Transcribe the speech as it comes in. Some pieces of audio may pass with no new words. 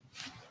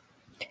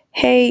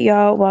Hey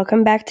y'all,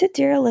 welcome back to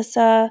Dear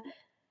Alyssa.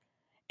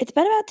 It's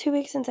been about 2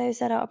 weeks since I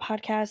set out a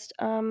podcast,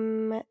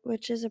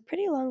 which is a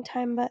pretty long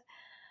time, but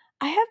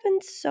I have been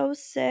so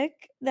sick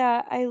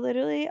that I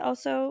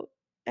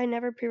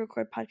never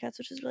pre-record podcasts,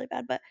 which is really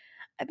bad, but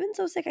I've been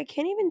so sick I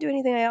can't even do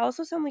anything. I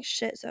also sound like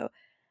shit, so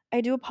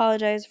I do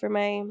apologize for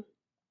my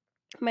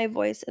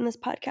voice in this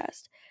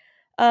podcast.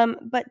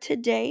 But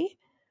today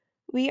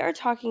we are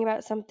talking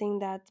about something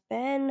that's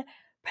been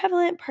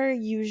prevalent per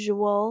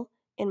usual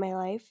in my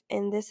life,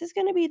 and this is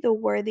going to be the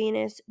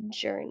worthiness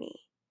journey.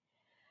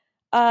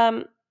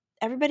 Um,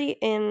 Everybody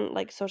in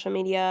like social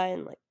media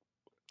and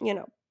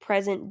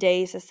present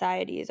day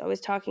society is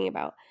always talking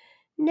about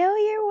know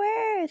your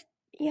worth.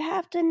 You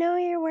have to know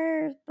your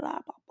worth, blah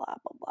blah blah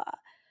blah blah.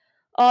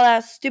 All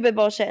that stupid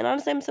bullshit. And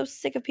honestly, I'm so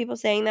sick of people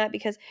saying that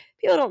because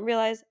people don't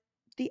realize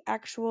the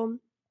actual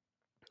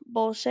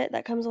bullshit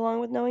that comes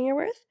along with knowing your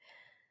worth.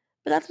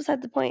 But that's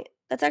beside the point.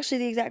 That's actually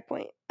the exact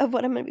point of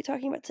what I'm going to be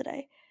talking about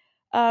today.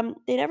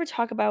 They never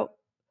talk about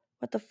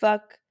what the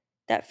fuck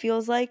that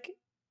feels like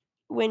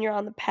when you're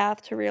on the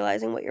path to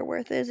realizing what your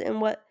worth is and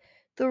what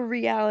the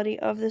reality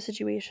of the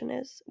situation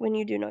is when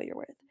you do know your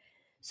worth.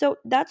 So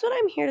that's what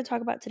I'm here to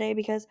talk about today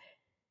because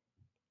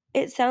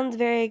it sounds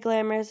very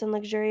glamorous and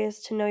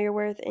luxurious to know your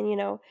worth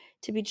and,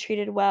 to be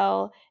treated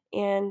well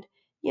and,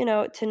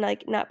 to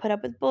like not put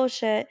up with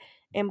bullshit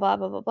and blah,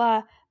 blah, blah,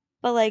 blah.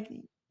 But like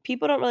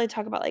people don't really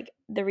talk about like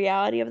the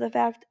reality of the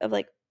fact of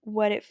like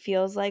what it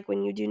feels like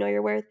when you do know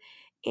your worth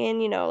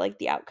and, like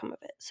the outcome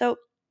of it. So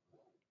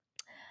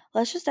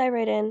let's just dive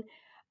right in.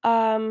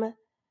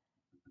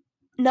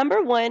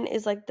 Number one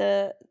is like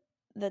the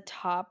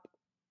top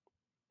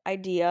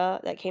idea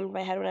that came to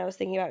my head when I was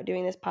thinking about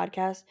doing this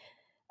podcast.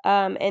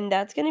 And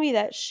that's gonna be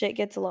that shit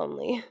gets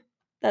lonely.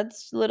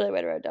 That's literally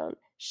what I wrote down.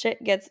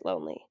 Shit gets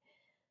lonely.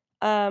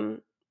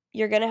 Um,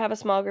 you're gonna have a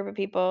small group of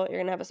people,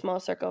 you're gonna have a small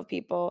circle of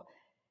people.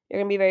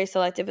 You're gonna be very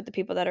selective with the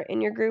people that are in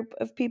your group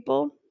of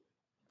people.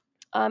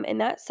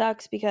 And that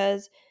sucks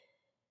because,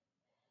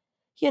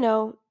 you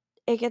know,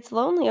 it gets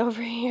lonely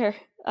over here.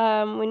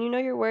 When you know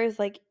your worth,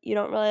 like you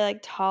don't really like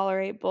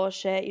tolerate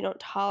bullshit. You don't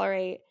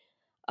tolerate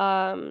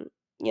um,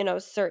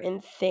 certain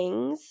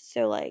things.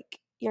 So like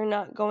you're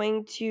not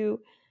going to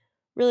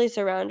really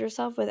surround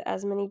yourself with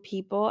as many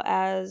people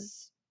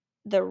as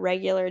the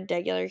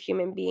regular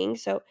human being.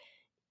 So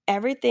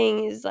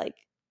everything is like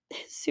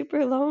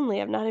super lonely.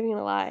 I'm not even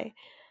gonna lie.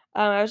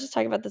 I was just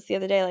talking about this the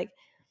other day, like,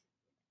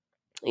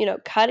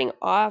 cutting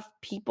off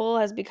people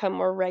has become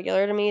more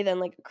regular to me than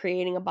like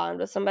creating a bond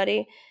with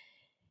somebody.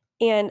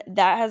 And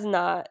that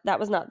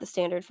was not the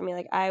standard for me.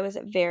 Like I was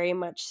very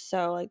much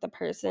so like the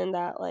person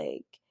that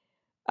like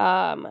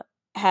um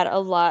had a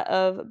lot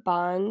of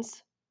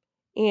bonds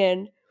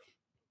and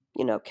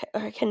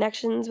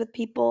connections with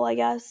people, I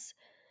guess.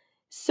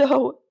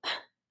 So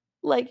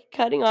like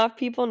cutting off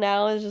people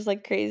now is just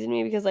like crazy to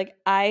me because like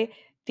I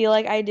feel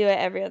like I do it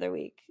every other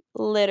week.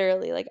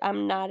 Literally, like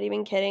I'm not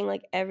even kidding.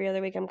 Like every other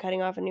week I'm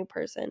cutting off a new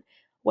person,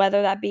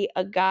 whether that be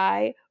a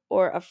guy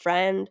or a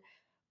friend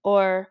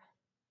or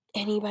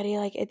anybody.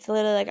 Like it's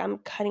literally like I'm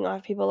cutting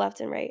off people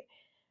left and right.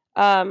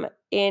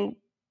 And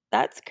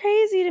that's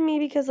crazy to me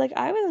because like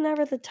I was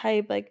never the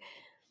type, like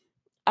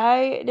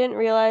I didn't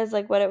realize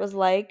like what it was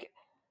like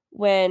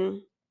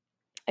when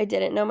I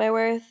didn't know my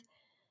worth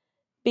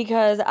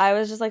because I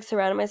was just like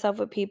surrounding myself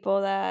with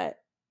people that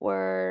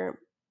were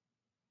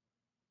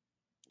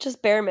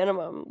just bare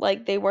minimum.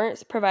 Like they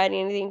weren't providing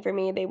anything for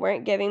me. They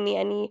weren't giving me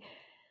any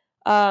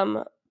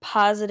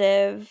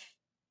positive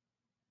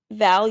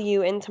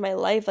value into my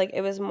life. Like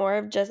it was more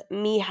of just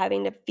me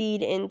having to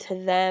feed into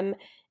them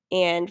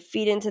and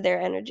feed into their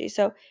energy.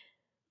 So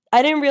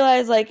I didn't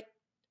realize like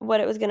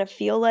what it was going to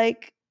feel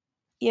like,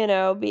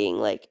 being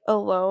like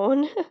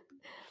alone.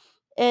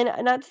 And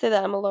not to say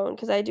that I'm alone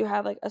because I do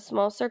have like a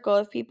small circle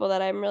of people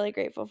that I'm really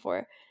grateful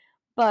for.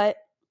 But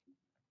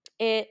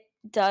it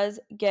does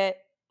get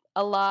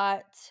a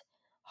lot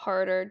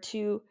harder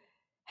to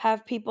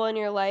have people in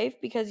your life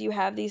because you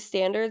have these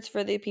standards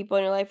for the people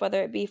in your life,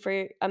 whether it be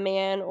for a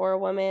man or a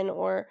woman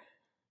or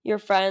your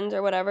friends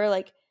or whatever.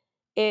 Like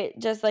it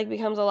just like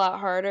becomes a lot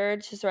harder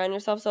to surround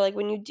yourself. So like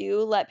when you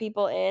do let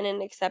people in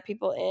and accept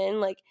people in,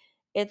 like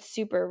it's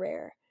super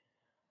rare.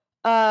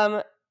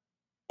 Um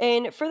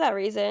and for that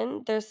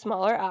reason, there's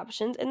smaller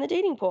options in the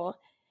dating pool.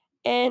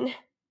 And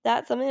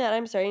that's something that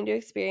I'm starting to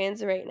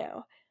experience right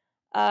now.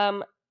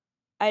 Um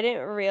I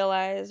didn't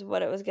realize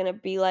what it was gonna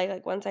be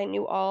like once I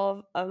knew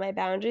all of my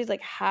boundaries,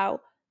 like,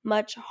 how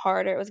much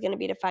harder it was gonna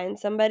be to find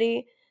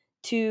somebody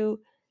to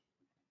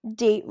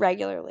date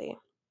regularly.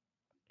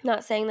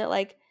 Not saying that,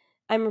 like,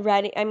 I'm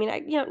ready I mean,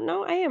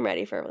 no, I am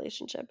ready for a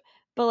relationship,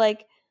 but,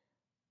 like,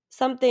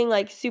 something,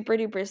 like, super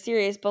duper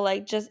serious, but,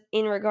 like, just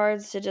in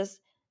regards to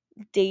just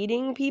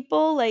dating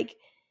people, like,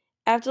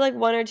 after, like,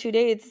 1 or 2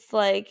 dates, it's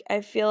like,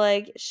 I feel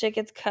like shit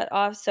gets cut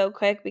off so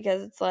quick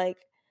because it's like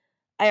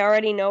I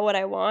already know what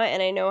I want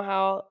and I know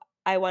how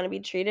I wanna be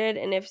treated,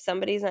 and if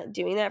somebody's not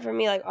doing that for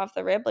me, like, off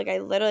the rip, like, I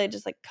literally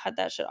just, like, cut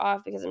that shit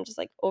off because I'm just,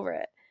 like, over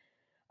it.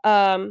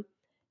 Um,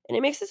 And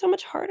it makes it so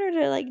much harder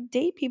to, like,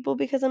 date people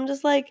because I'm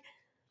just like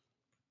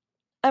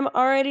I'm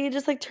already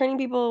just, like, turning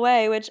people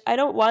away, which I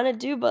don't wanna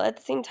do, but at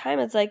the same time,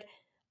 it's like,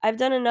 I've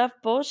done enough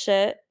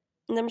bullshit,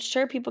 and I'm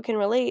sure people can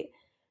relate.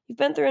 You've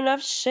been through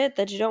enough shit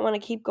that you don't wanna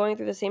keep going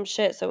through the same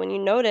shit, so when you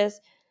notice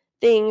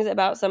things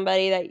about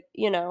somebody that,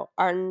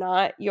 are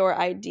not your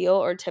ideal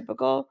or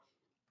typical,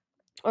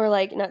 or,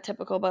 like, not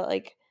typical, but,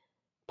 like,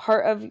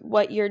 part of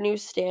what your new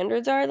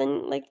standards are,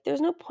 then, like,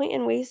 there's no point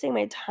in wasting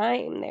my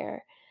time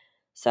there.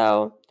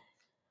 So,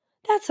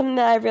 that's something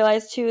that I've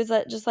realized too is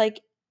that just,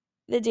 like,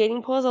 the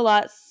dating pool is a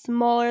lot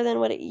smaller than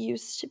what it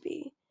used to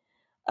be.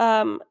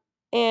 Um,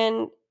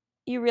 and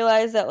you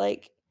realize that,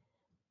 like,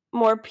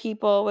 more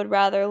people would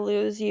rather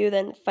lose you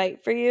than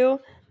fight for you,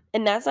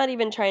 and that's not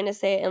even trying to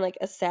say it in, like,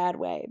 a sad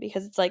way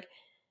because it's like,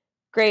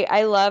 great,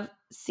 I love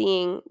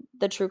seeing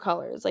the true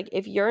colors. Like,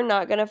 if you're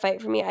not gonna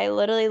fight for me, I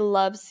literally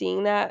love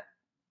seeing that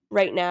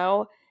right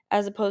now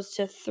as opposed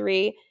to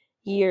 3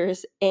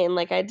 years in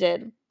like I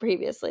did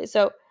previously.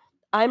 So,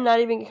 I'm not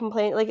even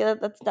complaining like,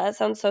 that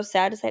sounds so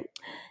sad to say,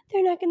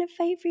 "They're not gonna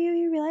fight for you,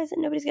 you realize that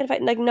nobody's gonna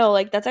fight." Like, no,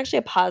 like, that's actually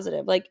a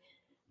positive. Like,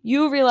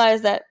 you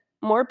realize that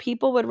more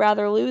people would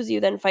rather lose you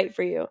than fight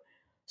for you.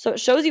 So, it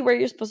shows you where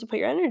you're supposed to put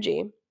your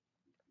energy.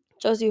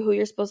 Shows you who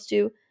you're supposed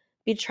to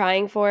be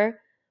trying for,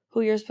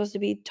 who you're supposed to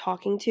be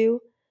talking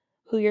to,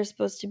 who you're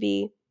supposed to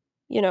be,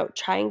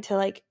 trying to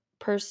like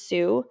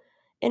pursue,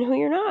 and who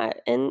you're not.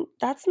 And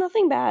that's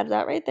nothing bad.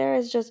 That right there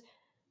is just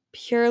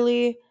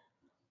purely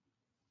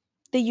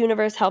the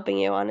universe helping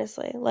you,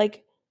 honestly.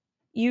 Like,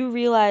 you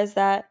realize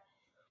that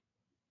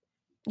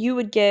you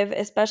would give,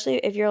 especially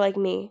if you're like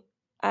me.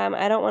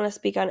 I don't want to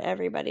speak on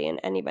everybody and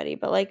anybody,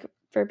 but like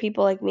for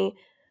people like me,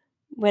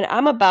 when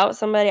I'm about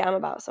somebody, I'm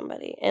about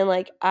somebody. And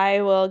like I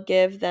will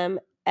give them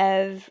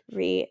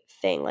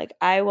everything. Like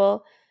I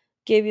will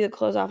give you the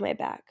clothes off my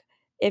back.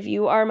 If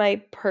you are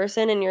my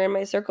person and you're in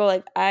my circle,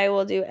 like I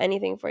will do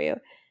anything for you.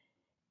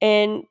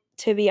 And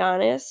to be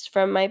honest,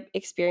 from my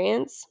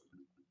experience,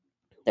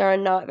 there are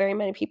not very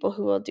many people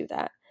who will do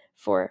that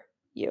for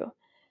you.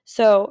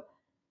 So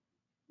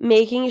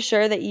making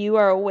sure that you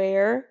are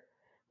aware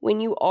when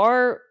you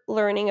are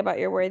learning about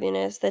your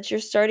worthiness, that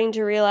you're starting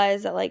to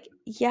realize that, like,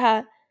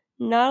 yeah,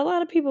 not a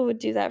lot of people would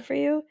do that for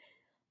you.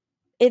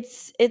 It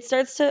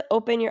starts to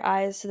open your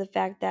eyes to the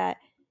fact that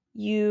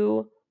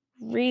you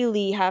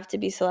really have to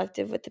be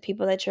selective with the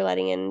people that you're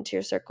letting into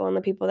your circle and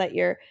the people that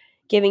you're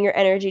giving your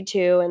energy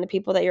to and the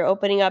people that you're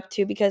opening up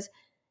to, because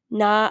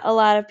not a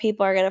lot of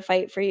people are going to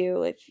fight for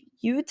you. If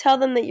you tell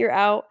them that you're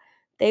out,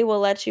 they will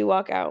let you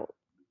walk out.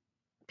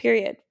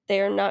 Period.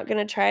 They are not going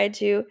to try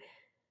to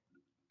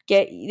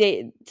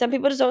some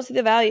people just don't see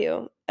the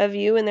value of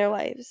you in their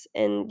lives,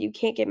 and you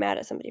can't get mad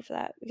at somebody for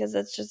that because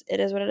that's just it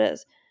is what it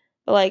is.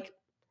 But like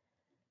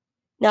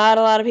not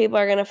a lot of people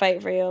are going to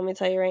fight for you, let me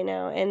tell you right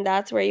now, and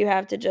that's where you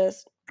have to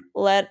just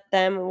let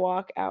them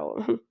walk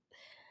out.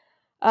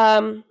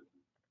 um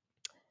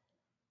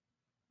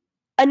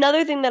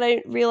Another thing that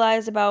I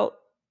realized about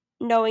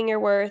knowing your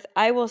worth,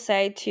 I will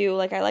say too,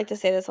 like I like to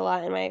say this a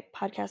lot in my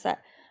podcast,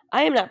 that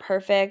I am not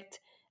perfect.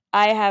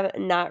 I have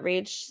not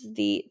reached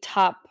the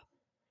top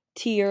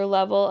tier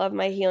level of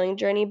my healing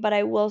journey, but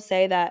I will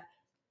say that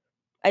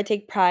I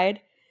take pride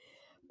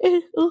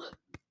in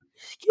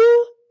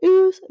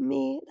excuse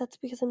me. That's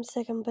because I'm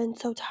sick. I'm been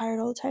so tired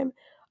all the time.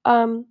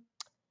 Um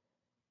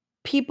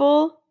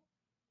People,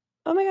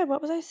 oh my god, what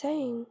was I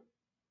saying?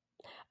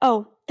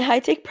 Oh,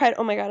 I take pride.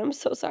 Oh my god, I'm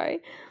so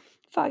sorry.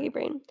 Foggy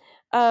brain.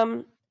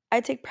 Um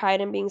I take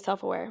pride in being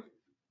self-aware.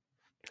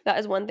 That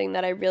is one thing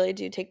that I really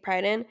do take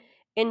pride in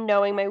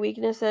knowing my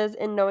weaknesses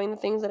and knowing the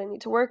things that I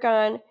need to work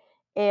on,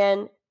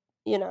 and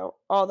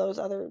all those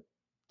other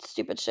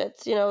stupid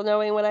shits,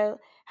 knowing what I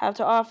have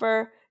to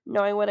offer,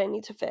 knowing what I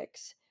need to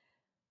fix.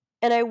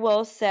 And I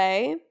will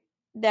say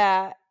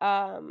that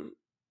I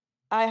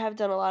have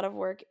done a lot of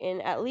work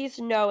in at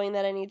least knowing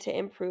that I need to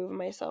improve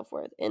my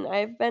self-worth, and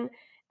I've been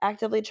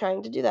actively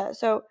trying to do that.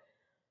 So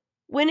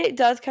when it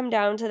does come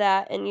down to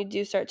that and you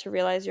do start to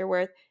realize your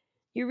worth,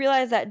 you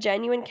realize that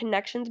genuine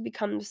connections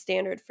become the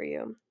standard for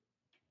you.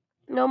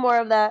 No more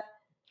of that,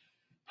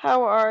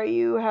 how are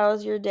you?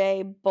 How's your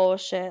day?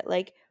 Bullshit.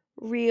 Like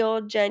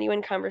real,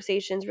 genuine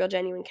conversations, real,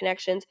 genuine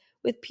connections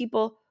with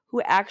people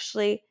who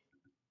actually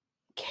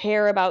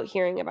care about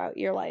hearing about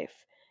your life,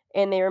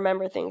 and they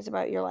remember things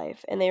about your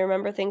life and they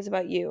remember things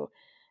about you.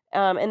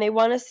 And they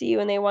want to see you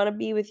and they want to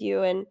be with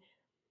you. And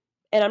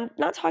I'm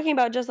not talking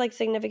about just like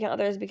significant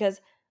others,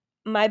 because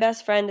my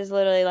best friend is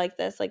literally like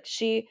this. Like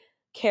she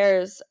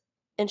cares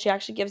and she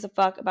actually gives a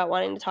fuck about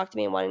wanting to talk to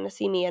me and wanting to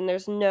see me. And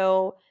there's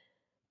no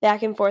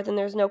back and forth and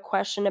there's no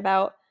question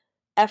about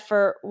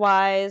effort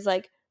wise,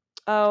 like,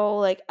 oh,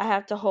 like I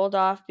have to hold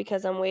off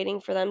because I'm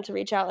waiting for them to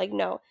reach out. Like,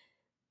 no,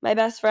 my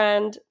best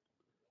friend,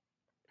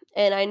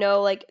 and I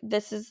know like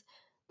this is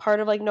part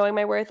of like knowing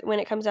my worth when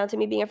it comes down to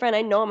me being a friend.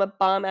 I know I'm a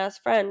bomb ass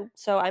friend.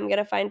 So I'm going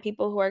to find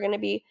people who are going to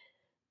be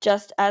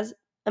just as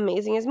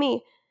amazing as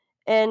me.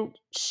 And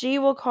she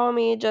will call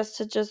me just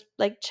to just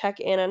like check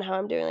in on how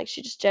I'm doing. Like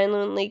she just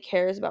genuinely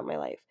cares about my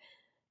life.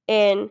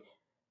 And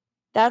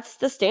that's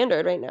the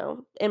standard right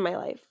now in my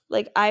life.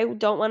 Like, I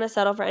don't want to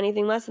settle for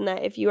anything less than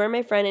that. If you are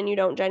my friend and you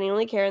don't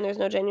genuinely care and there's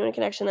no genuine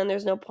connection, then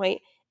there's no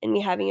point in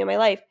me having you in my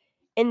life.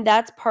 And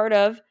that's part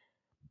of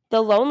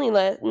the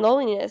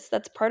loneliness.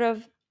 That's part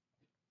of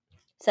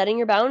setting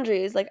your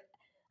boundaries. Like,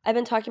 I've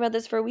been talking about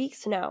this for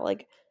weeks now.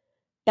 Like,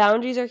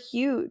 boundaries are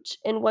huge.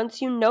 And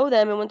once you know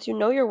them and once you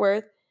know your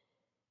worth,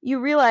 you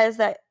realize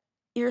that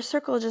your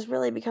circle just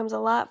really becomes a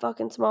lot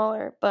fucking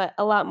smaller, but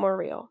a lot more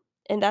real.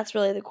 And that's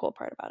really the cool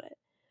part about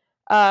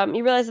it.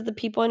 You realize that the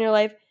people in your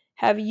life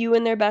have you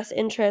in their best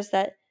interest,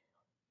 that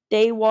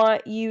they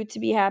want you to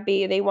be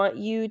happy. They want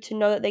you to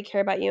know that they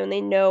care about you, and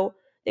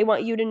they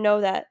want you to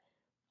know that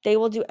they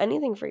will do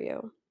anything for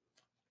you.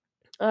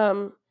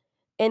 And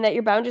that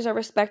your boundaries are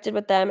respected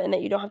with them and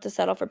that you don't have to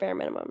settle for bare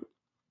minimum.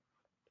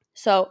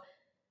 So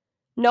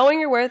knowing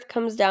your worth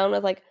comes down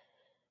with, like,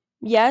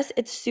 yes,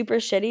 it's super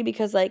shitty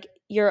because, like,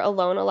 you're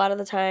alone a lot of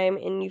the time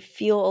and you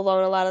feel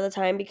alone a lot of the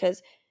time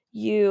because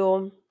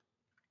you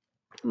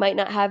might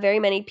not have very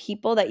many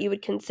people that you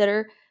would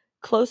consider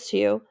close to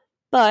you,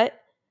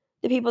 but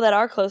the people that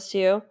are close to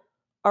you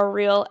are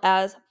real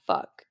as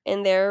fuck,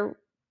 and they're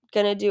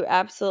gonna do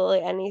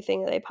absolutely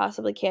anything that they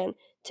possibly can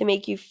to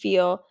make you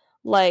feel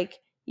like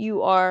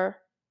you are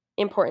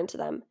important to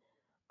them.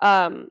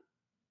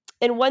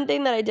 And one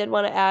thing that I did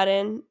want to add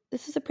in,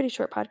 this is a pretty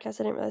short podcast.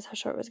 I didn't realize how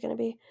short it was going to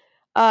be.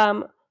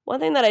 One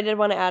thing that I did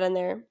want to add in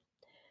there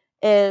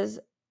is,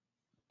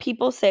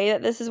 people say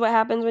that this is what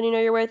happens when you know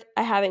your worth.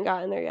 I haven't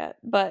gotten there yet,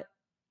 but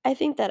I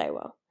think that I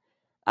will.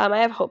 I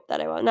have hope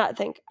that I will. Not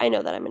think. I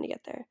know that I'm going to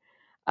get there.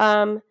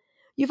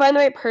 You find the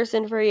right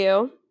person for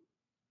you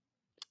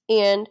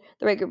and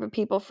the right group of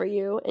people for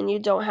you, and you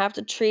don't have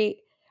to treat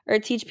or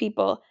teach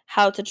people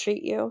how to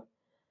treat you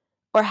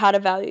or how to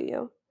value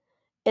you.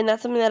 And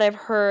that's something that I've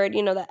heard,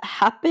 that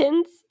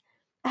happens.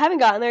 I haven't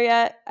gotten there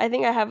yet. I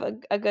think I have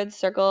a good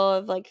circle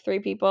of, like, 3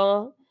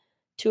 people,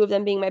 2 of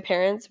them being my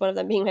parents, 1 of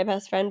them being my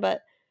best friend,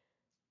 but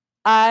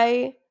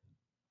I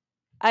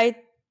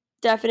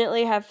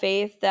definitely have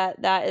faith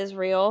that that is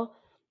real,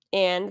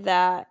 and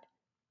that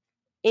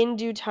in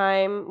due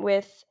time,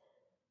 with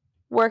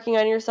working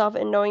on yourself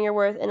and knowing your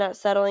worth and not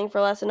settling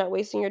for less and not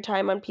wasting your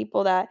time on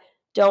people that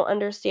don't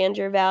understand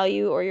your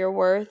value or your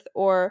worth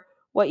or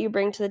what you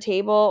bring to the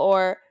table,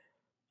 or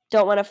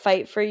don't want to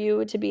fight for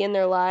you to be in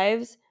their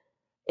lives,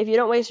 if you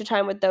don't waste your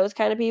time with those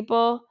kind of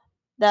people,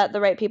 that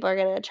the right people are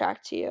going to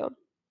attract to you.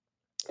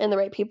 And the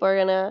right people are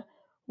going to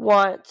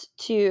want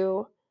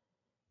to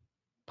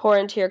pour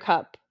into your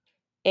cup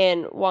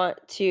and want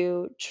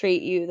to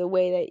treat you the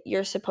way that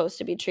you're supposed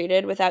to be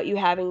treated without you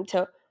having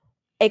to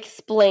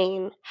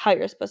explain how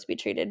you're supposed to be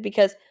treated.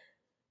 Because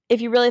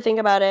if you really think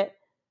about it,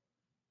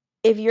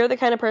 if you're the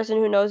kind of person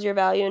who knows your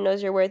value and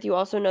knows your worth, you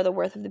also know the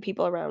worth of the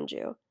people around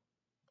you.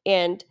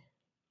 And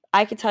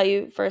I could tell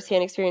you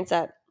firsthand experience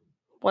that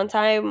once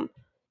I'm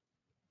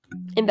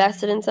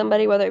invested in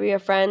somebody, whether it be a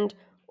friend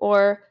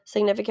or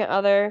significant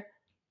other,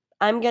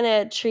 I'm going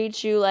to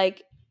treat you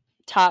like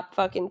top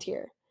fucking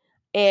tier.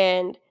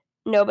 And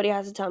nobody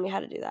has to tell me how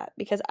to do that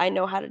because I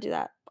know how to do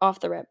that off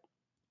the rip.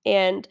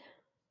 And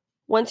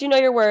once you know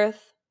your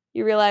worth,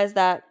 you realize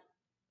that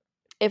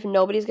if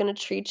nobody's going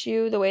to treat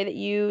you the way that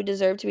you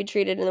deserve to be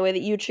treated and the way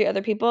that you treat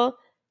other people,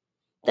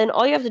 then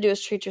all you have to do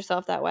is treat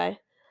yourself that way.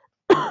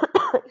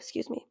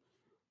 Excuse me.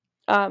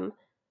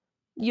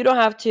 You don't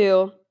have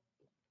to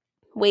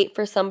wait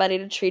for somebody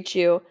to treat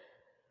you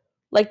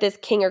like this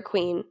king or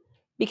queen,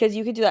 because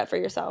you could do that for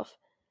yourself.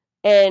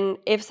 And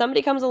if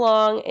somebody comes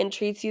along and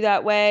treats you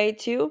that way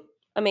too,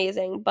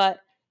 amazing. But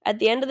at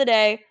the end of the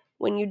day,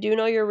 when you do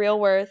know your real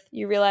worth,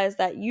 you realize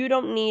that you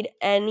don't need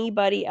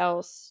anybody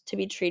else to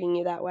be treating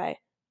you that way.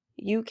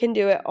 You can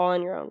do it all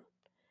on your own.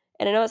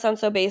 And I know it sounds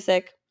so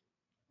basic.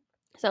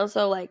 It sounds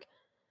so, like,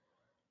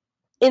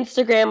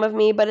 Instagram of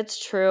me, but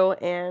it's true.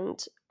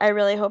 And I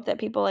really hope that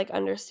people, like,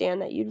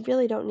 understand that you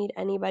really don't need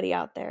anybody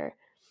out there.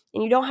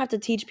 And you don't have to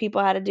teach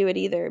people how to do it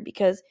either,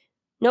 because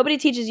nobody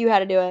teaches you how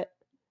to do it.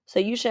 So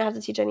you shouldn't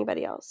have to teach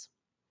anybody else.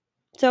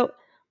 So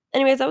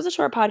anyways, that was a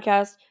short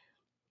podcast.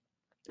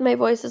 My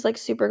voice is, like,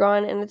 super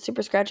gone and it's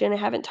super scratchy, and I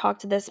haven't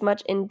talked this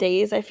much in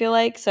days, I feel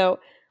like. So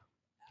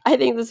I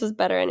think this was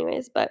better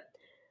anyways. But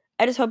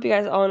I just hope you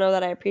guys all know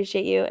that I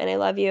appreciate you and I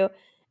love you.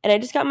 And I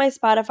just got my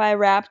Spotify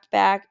Wrapped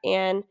back,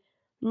 and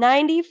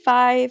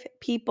 95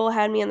 people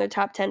had me on their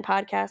top 10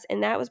 podcasts,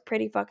 and that was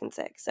pretty fucking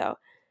sick. So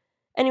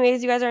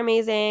anyways, you guys are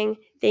amazing.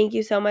 Thank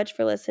you so much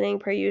for listening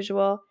per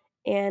usual,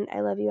 and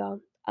I love you all.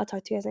 I'll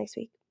talk to you guys next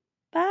week.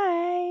 Bye.